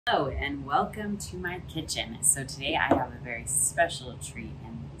Hello and welcome to my kitchen. So today I have a very special treat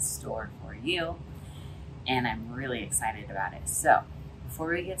in store for you and I'm really excited about it. So before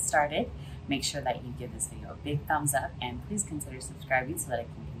we get started, make sure that you give this video a big thumbs up and please consider subscribing so that I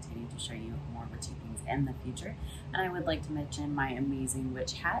can continue to show you more witchy things in the future. And I would like to mention my amazing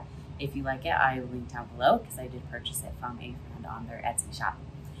witch hat. If you like it, I will link down below because I did purchase it from a friend on their Etsy shop.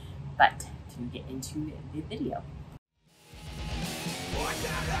 But to get into the video.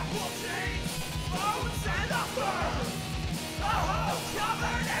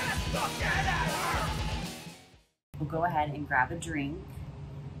 We'll go ahead and grab a drink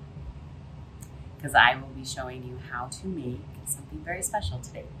because I will be showing you how to make something very special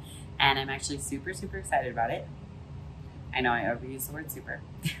today. And I'm actually super excited about it. I know I overuse the word super.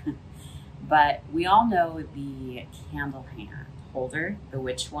 But we all know the candle hanger holder, the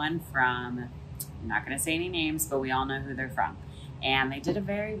witch one from, I'm not going to say any names, but we all know who they're from. And they did a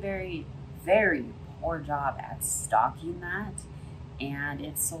very poor job at stocking that, and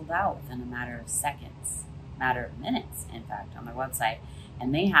it sold out within a matter of seconds, matter of minutes, in fact, on their website.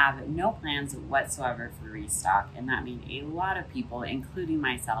 And they have no plans whatsoever for restock, and that made a lot of people, including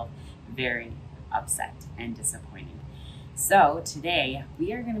myself, very upset and disappointed. So today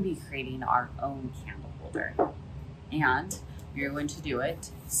we are going to be creating our own candle holder, and we're going to do it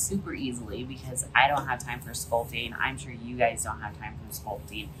super easily because I don't have time for sculpting. I'm sure you guys don't have time for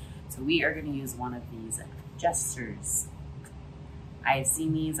sculpting. So we are going to use one of these gestures. I've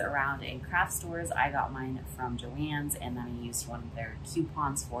seen these around in craft stores. I got mine from Joann's and then I used one of their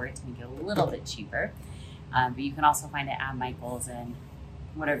coupons for it to make it a little bit cheaper. But you can also find it at Michael's and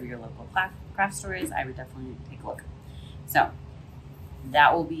whatever your local craft store is. I would definitely take a look. So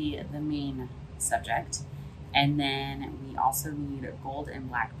that will be the main subject. And then we also need gold and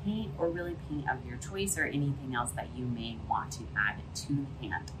black paint or really paint of your choice or anything else that you may want to add to the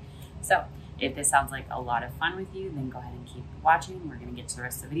hand. So if this sounds like a lot of fun with you, then go ahead and keep watching. We're gonna get to the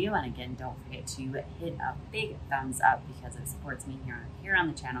rest of the video. And again, don't forget to hit a big thumbs up because it supports me here on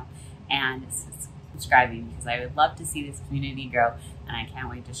the channel, and subscribing because I would love to see this community grow and I can't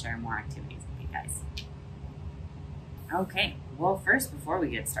wait to share more activities with you guys. Okay, well first, before we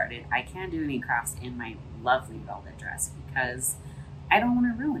get started, I can't do any crafts in my lovely velvet dress because I don't want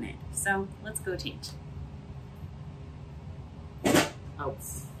to ruin it. So let's go teach. Oh,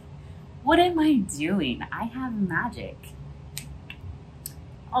 what am I doing? I have magic.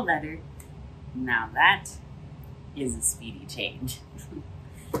 All better. Now that is a speedy change.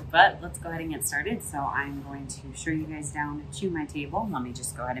 But let's go ahead and get started. So I'm going to show you guys down to my table. Let me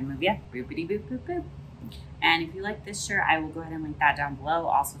just go ahead and move you. Boopity boop boop boop. And if you like this shirt, I will go ahead and link that down below,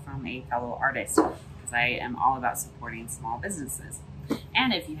 also from a fellow artist, because I am all about supporting small businesses.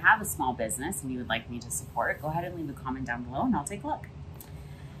 And if you have a small business and you would like me to support, go ahead and leave a comment down below and I'll take a look.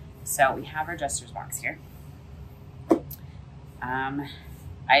 So we have our jester's box here.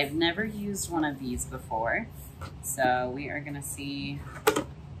 I've never used one of these before, so we are gonna see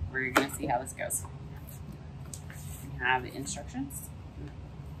how this goes. We have instructions.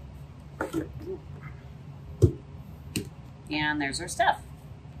 And there's our stuff.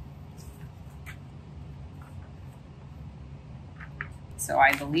 So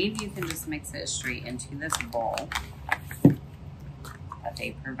I believe you can just mix it straight into this bowl that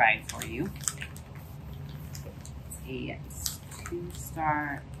they provide for you. It's a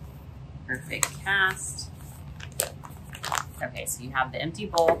 2-star perfect cast. Okay, so you have the empty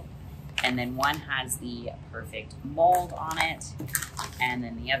bowl, and then one has the perfect mold on it, and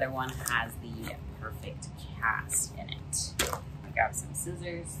then the other one has the perfect cast in it. I grab some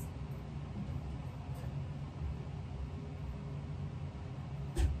scissors.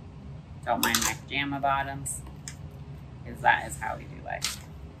 Don't mind my pajama bottoms, because that is how we do life.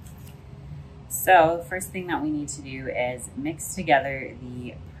 So the first thing that we need to do is mix together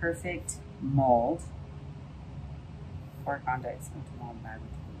the perfect mold. Pour contact into mold bag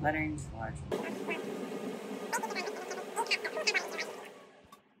with lettering to large.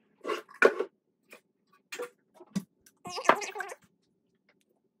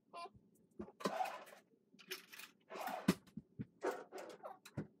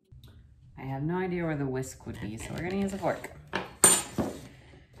 I have no idea where the whisk would be, so we're gonna use a fork.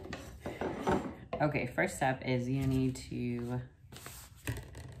 Okay, first step is you need to,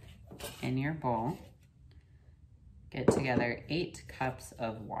 in your bowl, get together 8 cups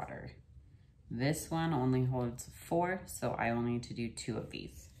of water. This one only holds 4, so I will need to do 2 of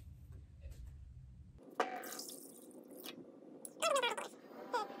these.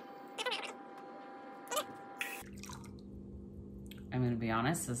 I'm gonna be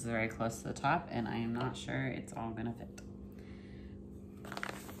honest, this is very close to the top and I am not sure it's all gonna fit.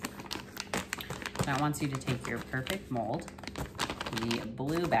 Now it wants you to take your perfect mold, the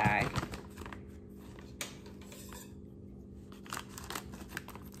blue bag,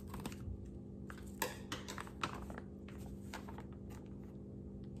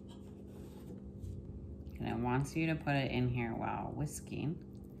 and it wants you to put it in here while whisking.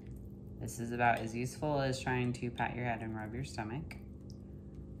 This is about as useful as trying to pat your head and rub your stomach.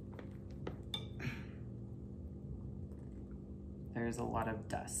 There's a lot of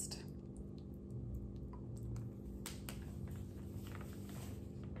dust.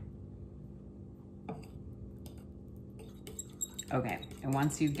 Okay, and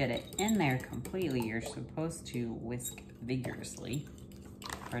once you get it in there completely, you're supposed to whisk vigorously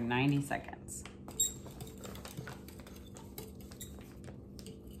for 90 seconds.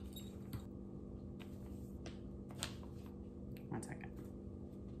 One second.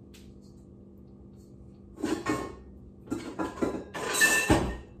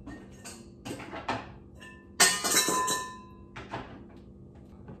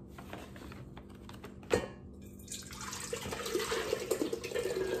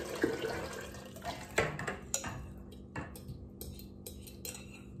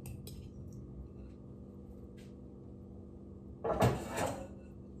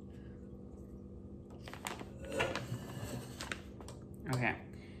 Okay,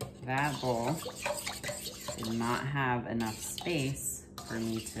 that bowl did not have enough space for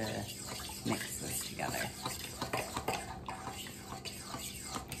me to mix this together.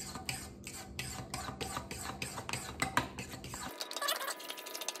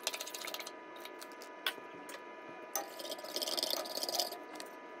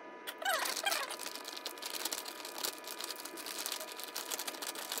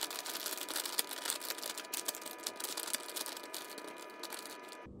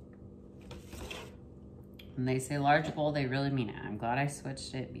 When they say large bowl, they really mean it. I'm glad I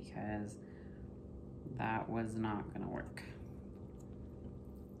switched it because that was not gonna work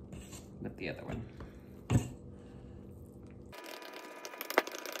with the other one.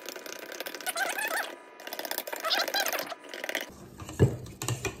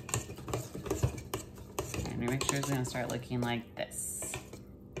 And your mixture is gonna start looking like this.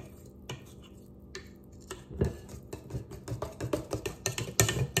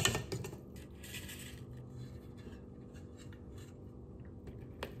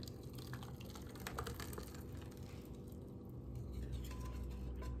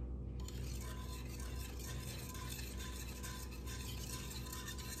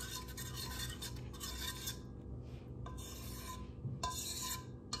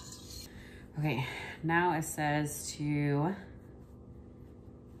 Okay, now it says to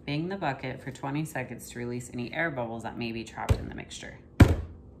bang the bucket for 20 seconds to release any air bubbles that may be trapped in the mixture.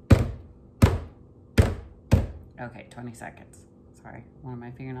 Okay, 20 seconds. Sorry, one of my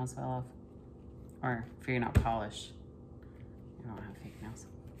fingernails fell off. Or fingernail polish. I don't have fake nails.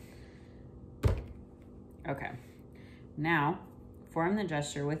 Okay, now form the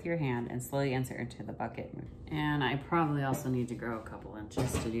gesture with your hand and slowly insert into the bucket. And I probably also need to grow a couple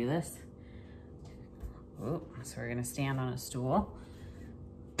inches to do this. Ooh, so we're gonna stand on a stool,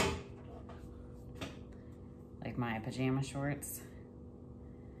 like my pajama shorts.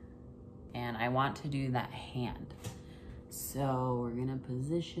 And I want to do that hand. So we're gonna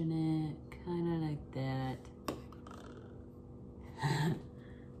position it kind of like that.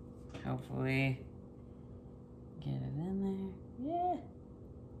 Hopefully get it in there, yeah.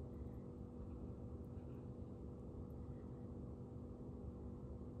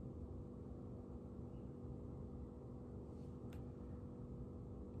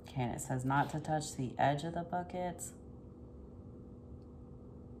 Okay, and it says not to touch the edge of the buckets.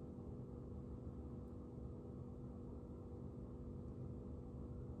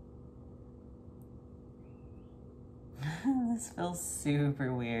 This feels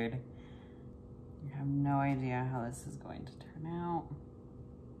super weird. I have no idea how this is going to turn out.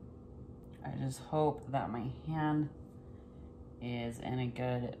 I just hope that my hand is in a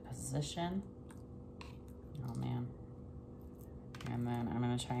good position. Oh man. And then I'm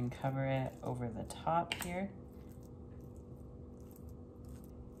gonna try and cover it over the top here.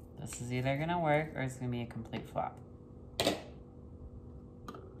 This is either gonna work or it's gonna be a complete flop.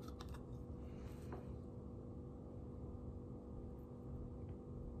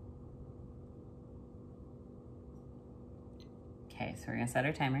 Okay, so we're gonna set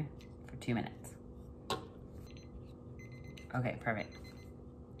our timer for 2 minutes. Okay, perfect.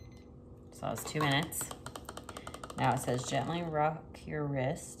 So that was 2 minutes. Now it says gently rock your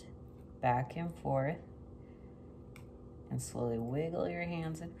wrist back and forth and slowly wiggle your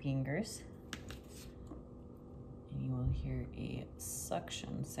hands and fingers. And you will hear a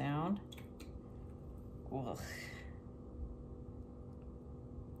suction sound. Ugh.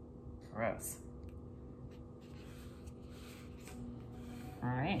 Gross. All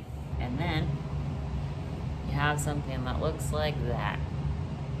right, and then you have something that looks like that.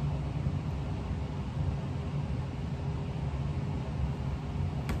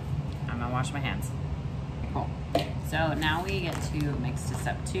 I'm gonna wash my hands. Cool. So now we get to mix to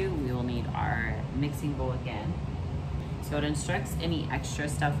step 2. We will need our mixing bowl again. So it instructs any extra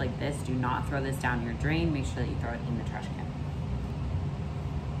stuff like this, do not throw this down your drain. Make sure that you throw it in the trash can.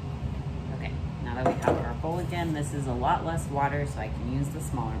 Okay, now that we have our bowl again, this is a lot less water, so I can use the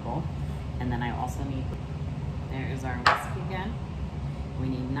smaller bowl. And then I also need, there is our whisk again. We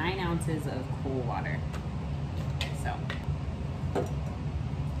need 9 ounces of cool water. So, mix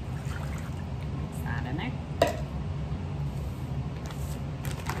that in there.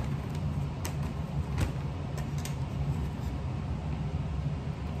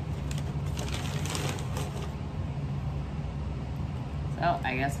 So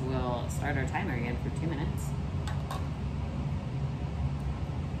I guess we'll start our timer again for 2 minutes.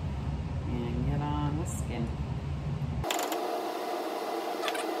 And get on whisking.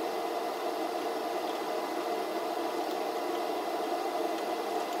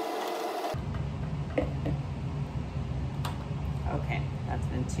 Okay, that's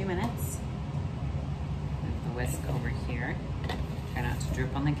been 2 minutes. Move the whisk over here. Try not to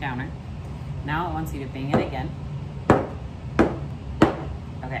drip on the counter. Now it wants you to bang it again.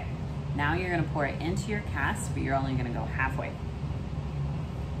 Okay, now you're gonna pour it into your cast, but you're only gonna go halfway.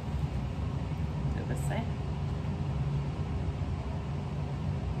 Do it this way.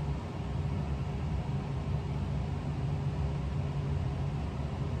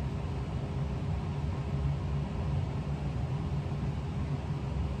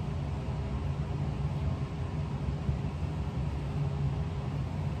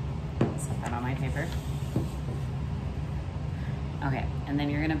 Set that on my paper. Okay, and then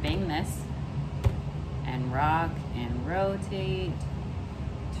you're gonna bang this and rock and rotate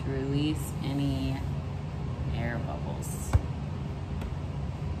to release any air bubbles.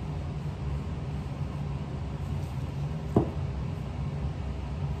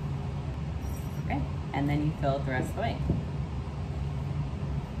 Okay, and then you fill it the rest of the way.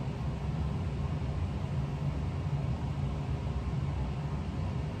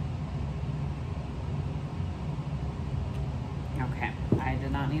 Okay, I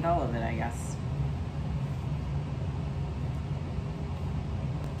did not need all of it, I guess.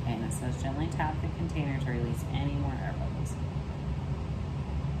 Okay, and it says gently tap the container to release any more air bubbles.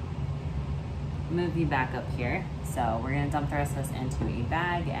 Move you back up here. So we're gonna dump the rest of this into a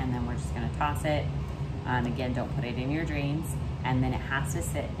bag, and then we're just gonna toss it. Again, don't put it in your drains. And then it has to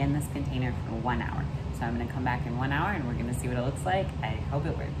sit in this container for 1 hour. So I'm gonna come back in 1 hour and we're gonna see what it looks like. I hope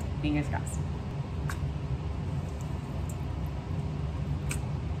it worked. Fingers crossed.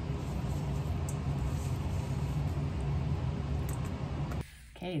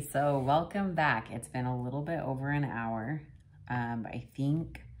 Okay, so welcome back. It's been a little bit over an hour. I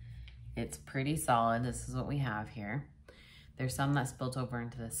think it's pretty solid. This is what we have here. There's some that spilt over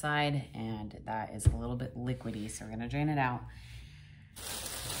into the side, and that is a little bit liquidy, so we're gonna drain it out.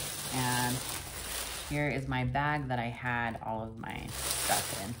 And here is my bag that I had all of my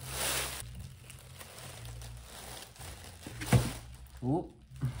stuff in. Oop.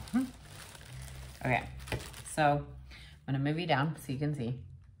 Okay, so I'm gonna move you down so you can see.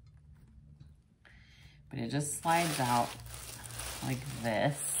 But it just slides out like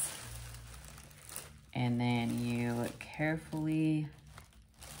this. And then you carefully,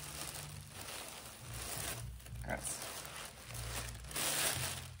 gross.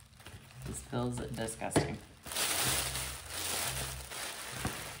 This feels disgusting.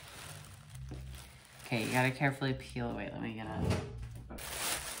 Okay, you gotta carefully peel away. Let me get a,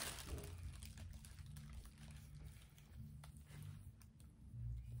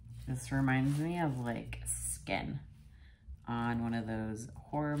 this reminds me of like skin on one of those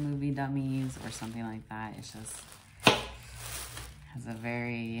horror movie dummies or something like that. It's just has a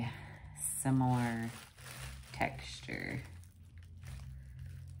very similar texture.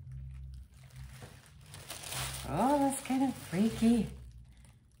 Oh, that's kind of freaky.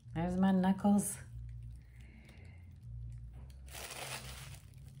 There's my knuckles.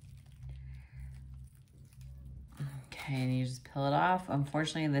 Okay, and you just peel it off.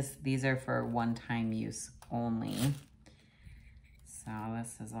 Unfortunately, these are for one-time use only. So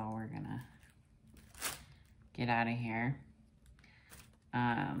this is all we're gonna get out of here.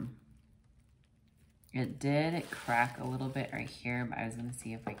 It did crack a little bit right here, but I was gonna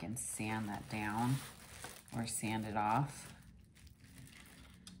see if I can sand that down or sand it off.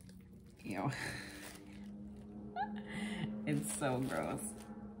 Ew. It's so gross.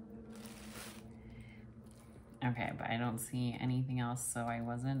 Okay, but I don't see anything else, so I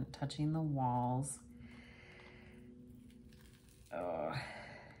wasn't touching the walls. Oh,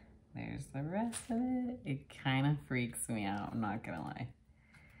 there's the rest of it. It kind of freaks me out, I'm not gonna lie.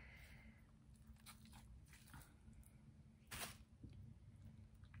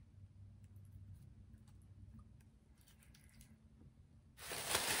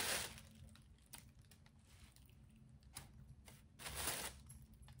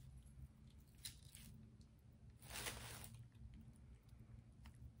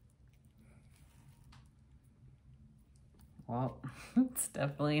 Well, it's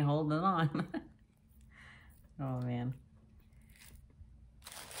definitely holding on. Oh man.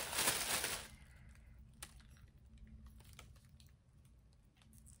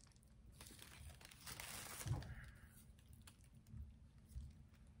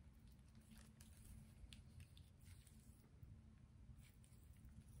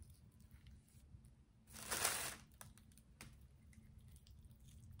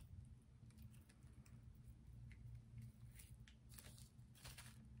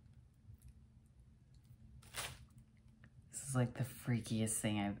 This is like the freakiest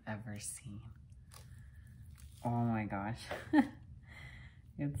thing I've ever seen. Oh my gosh.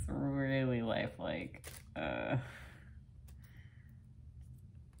 It's really lifelike.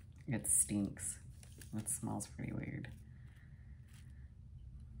 It stinks. It smells pretty weird.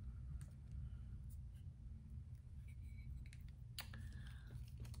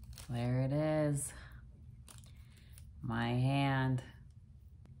 There it is. My hand.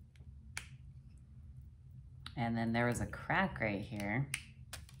 And then there was a crack right here.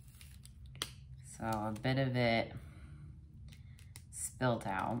 So a bit of it spilt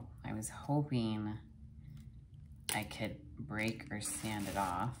out. I was hoping I could break or sand it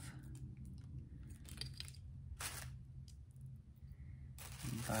off.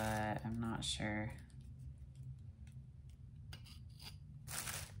 But I'm not sure.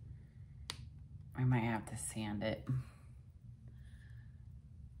 I might have to sand it.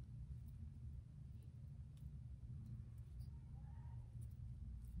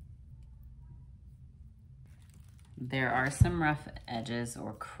 There are some rough edges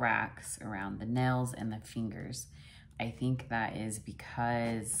or cracks around the nails and the fingers. I think that is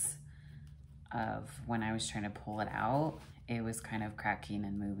because of when I was trying to pull it out, it was kind of cracking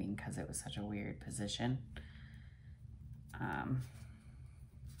and moving because it was such a weird position. Let's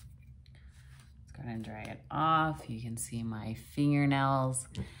go ahead and dry it off. You can see my fingernails.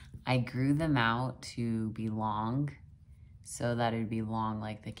 I grew them out to be long so that it'd be long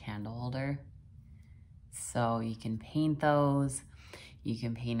like the candle holder. So you can paint those. You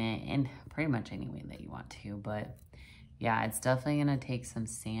can paint it in pretty much any way that you want to, but yeah, it's definitely gonna take some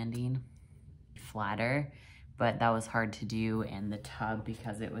sanding flatter, but that was hard to do in the tub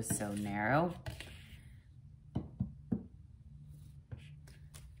because it was so narrow.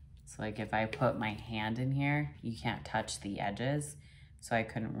 So like if I put my hand in here, you can't touch the edges, so I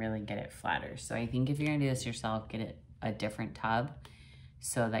couldn't really get it flatter. So I think if you're gonna do this yourself, get it a different tub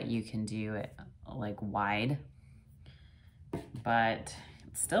so that you can do it like wide, but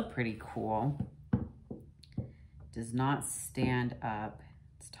it's still pretty cool. Does not stand up.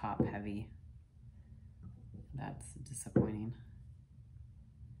 It's top heavy. That's disappointing.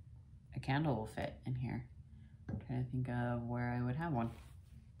 A candle will fit in here. I'm trying to think of where I would have one.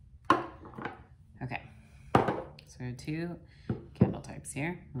 Okay, so we have two candle types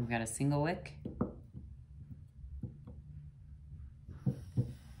here. We've got a single wick.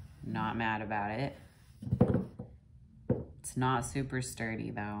 Not mad about it. It's not super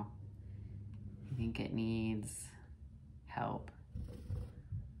sturdy though. I think it needs help.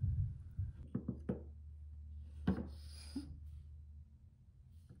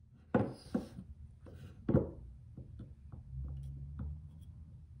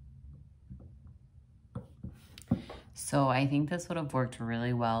 So I think this would have worked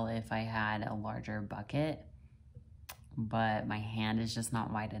really well if I had a larger bucket, but my hand is just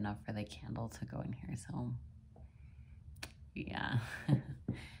not wide enough for the candle to go in here, so yeah.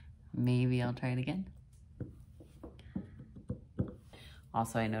 Maybe I'll try it again.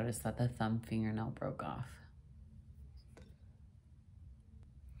 Also, I noticed that the thumb fingernail broke off.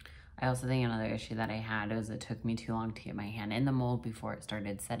 I also think another issue that I had was it took me too long to get my hand in the mold before it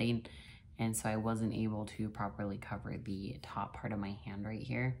started setting, and so I wasn't able to properly cover the top part of my hand right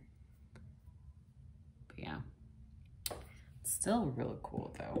here. But yeah, it's still really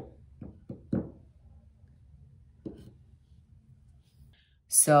cool though.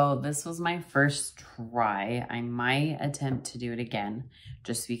 So this was my first try. I might attempt to do it again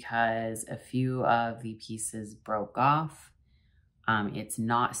just because a few of the pieces broke off It's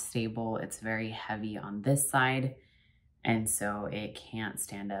not stable. It's very heavy on this side. And so it can't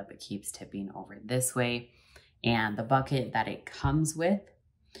stand up. It keeps tipping over this way. And the bucket that it comes with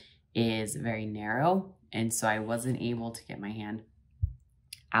is very narrow. And so I wasn't able to get my hand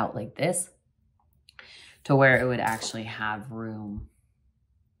out like this to where it would actually have room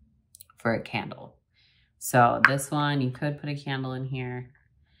for a candle. So this one, you could put a candle in here.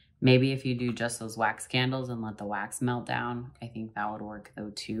 Maybe if you do just those wax candles and let the wax melt down, I think that would work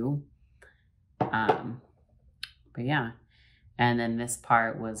though too. But yeah, and then this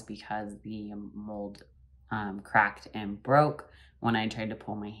part was because the mold cracked and broke when I tried to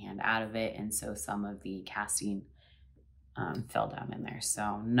pull my hand out of it. And so some of the casting fell down in there.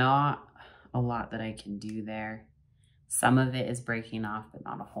 So not a lot that I can do there. Some of it is breaking off, but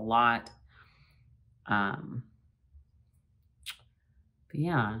not a whole lot. But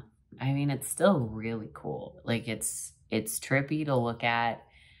yeah, I mean, it's still really cool. Like it's trippy to look at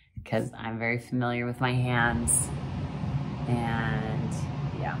because I'm very familiar with my hands, and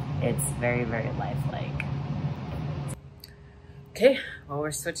yeah, it's very, very lifelike. Okay, well,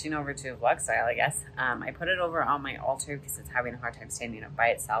 we're switching over to vlog style, I guess. I put it over on my altar because it's having a hard time standing up by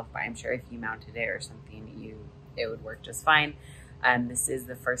itself, but I'm sure if you mounted it or something, it would work just fine. This is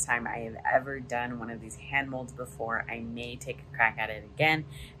the first time I have ever done one of these hand molds before. I may take a crack at it again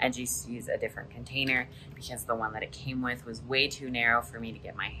and just use a different container because the one that it came with was way too narrow for me to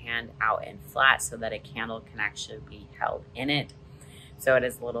get my hand out and flat so that a candle can actually be held in it. So it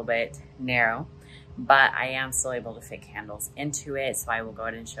is a little bit narrow, but I am still able to fit candles into it. So I will go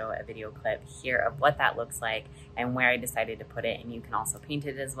ahead and show a video clip here of what that looks like and where I decided to put it. And you can also paint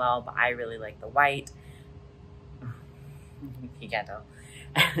it as well, but I really like the white. You can't tell.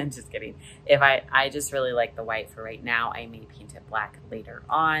 I'm just kidding. I just really like the white for right now. I may paint it black later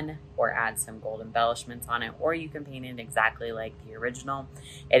on or add some gold embellishments on it, or you can paint it exactly like the original.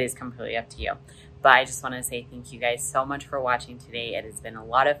 It is completely up to you. But I just want to say thank you guys so much for watching today. It has been a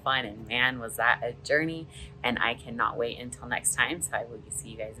lot of fun, and man, was that a journey, and I cannot wait until next time. So I will see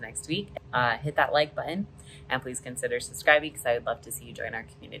you guys next week. Hit that like button and please consider subscribing because I would love to see you join our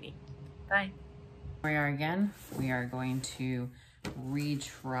community. Bye. Here we are again. We are going to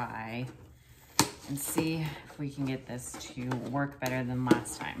retry and see if we can get this to work better than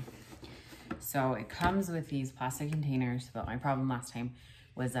last time. So it comes with these plastic containers, but my problem last time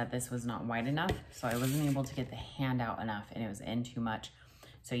was that this was not wide enough, so I wasn't able to get the hand out enough, and it was in too much,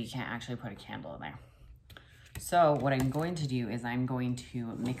 so you can't actually put a candle in there. So what I'm going to do is I'm going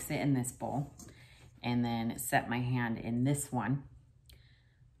to mix it in this bowl and then set my hand in this one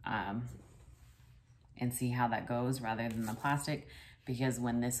and see how that goes rather than the plastic, because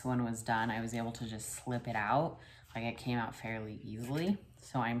when this one was done, I was able to just slip it out. Like it came out fairly easily.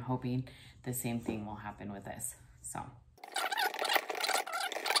 So I'm hoping the same thing will happen with this. So.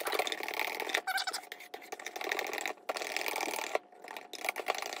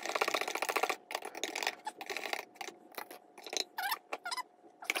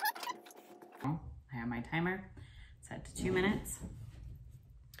 I have my timer set to 2 minutes.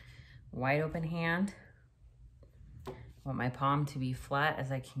 Wide open hand. I want my palm to be flat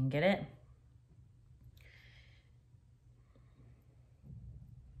as I can get it.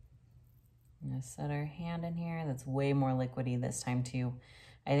 I'm gonna set our hand in here. That's way more liquidy this time too.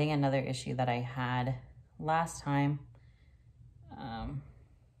 I think another issue that I had last time, it's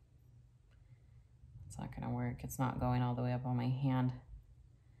not gonna work. It's not going all the way up on my hand,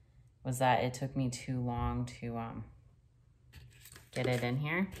 was that it took me too long to get it in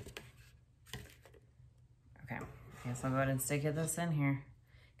here. Okay, so I'll go ahead and stick this in here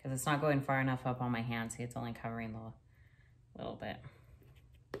because it's not going far enough up on my hand. See, it's only covering the little bit.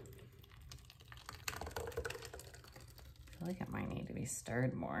 I feel like it might need to be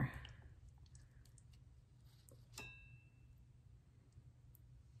stirred more.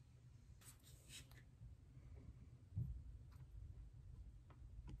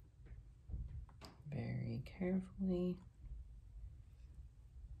 Very carefully.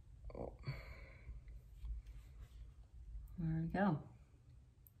 Oh. There we go.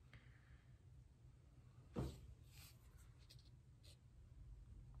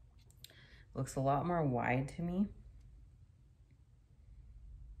 Looks a lot more wide to me,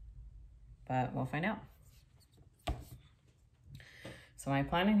 but we'll find out. So my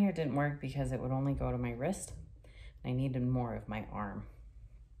plan in here didn't work because it would only go to my wrist. I needed more of my arm.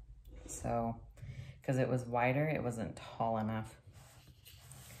 So, because it was wider, it wasn't tall enough.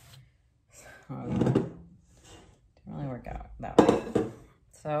 So, it didn't really work out that way.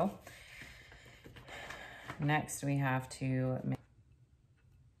 So, next we have to make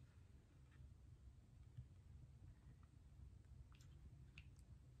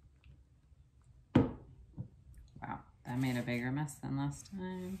That made a bigger mess than last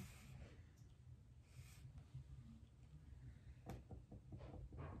time.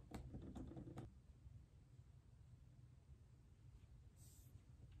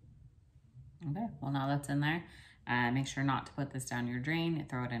 Okay, well now that's in there. Make sure not to put this down your drain.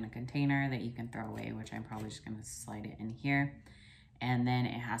 Throw it in a container that you can throw away, which I'm probably just gonna slide it in here. And then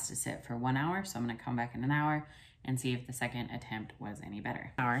it has to sit for 1 hour. So I'm gonna come back in an hour and see if the second attempt was any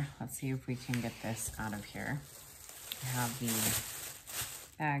better. Let's see if we can get this out of here. I have the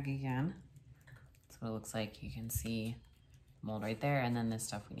bag again. That's what it looks like. You can see mold right there, and then this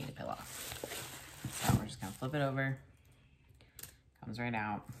stuff we need to peel off. So we're just gonna flip it over. Comes right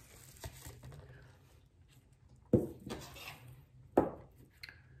out.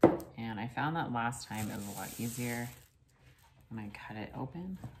 And I found that last time it was a lot easier when I cut it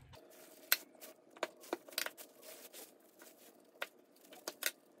open.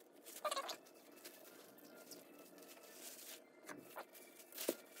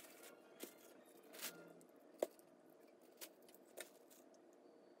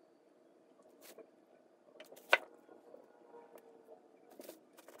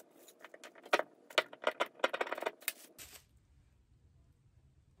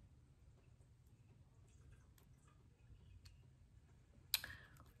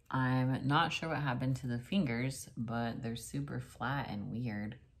 I'm not sure what happened to the fingers, but they're super flat and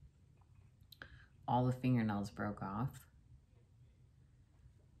weird. All the fingernails broke off.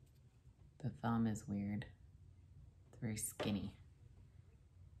 The thumb is weird. It's very skinny.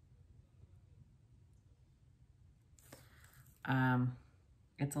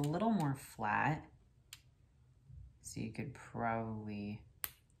 It's a little more flat, so you could probably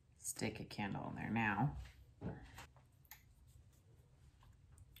stick a candle in there now.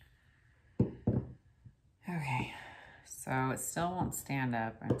 Okay, so it still won't stand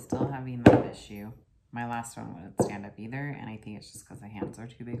up. I'm still having that issue. My last one wouldn't stand up either, and I think it's just because the hands are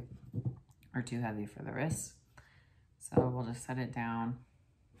too big or too heavy for the wrists. So we'll just set it down.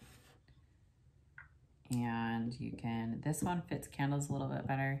 And you can, this one fits candles a little bit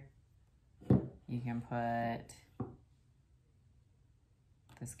better. You can put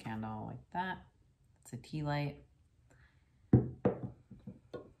this candle like that. It's a tea light.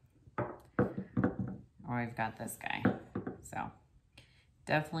 Or I've got this guy. So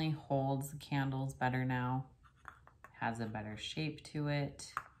definitely holds the candles better now. Has a better shape to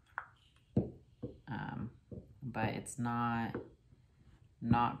it. But it's not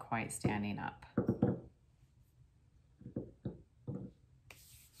quite standing up.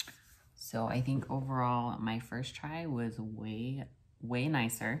 So I think overall my first try was way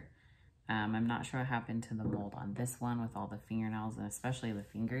nicer. I'm not sure what happened to the mold on this one with all the fingernails and especially the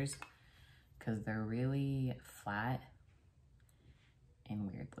fingers, because they're really flat and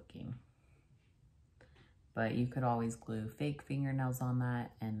weird looking. But you could always glue fake fingernails on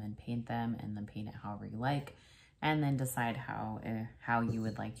that and then paint them and then paint it however you like, and then decide how you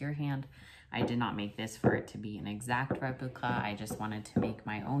would like your hand. I did not make this for it to be an exact replica. I just wanted to make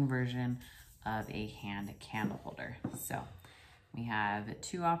my own version of a hand candle holder. So we have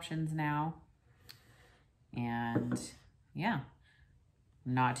 2 options now, and yeah,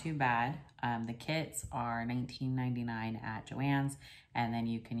 not too bad. The kits are $19.99 at Joann's, and then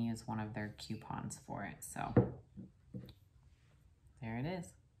you can use one of their coupons for it. So there it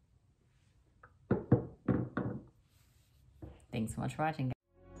is. Thanks so much for watching, guys.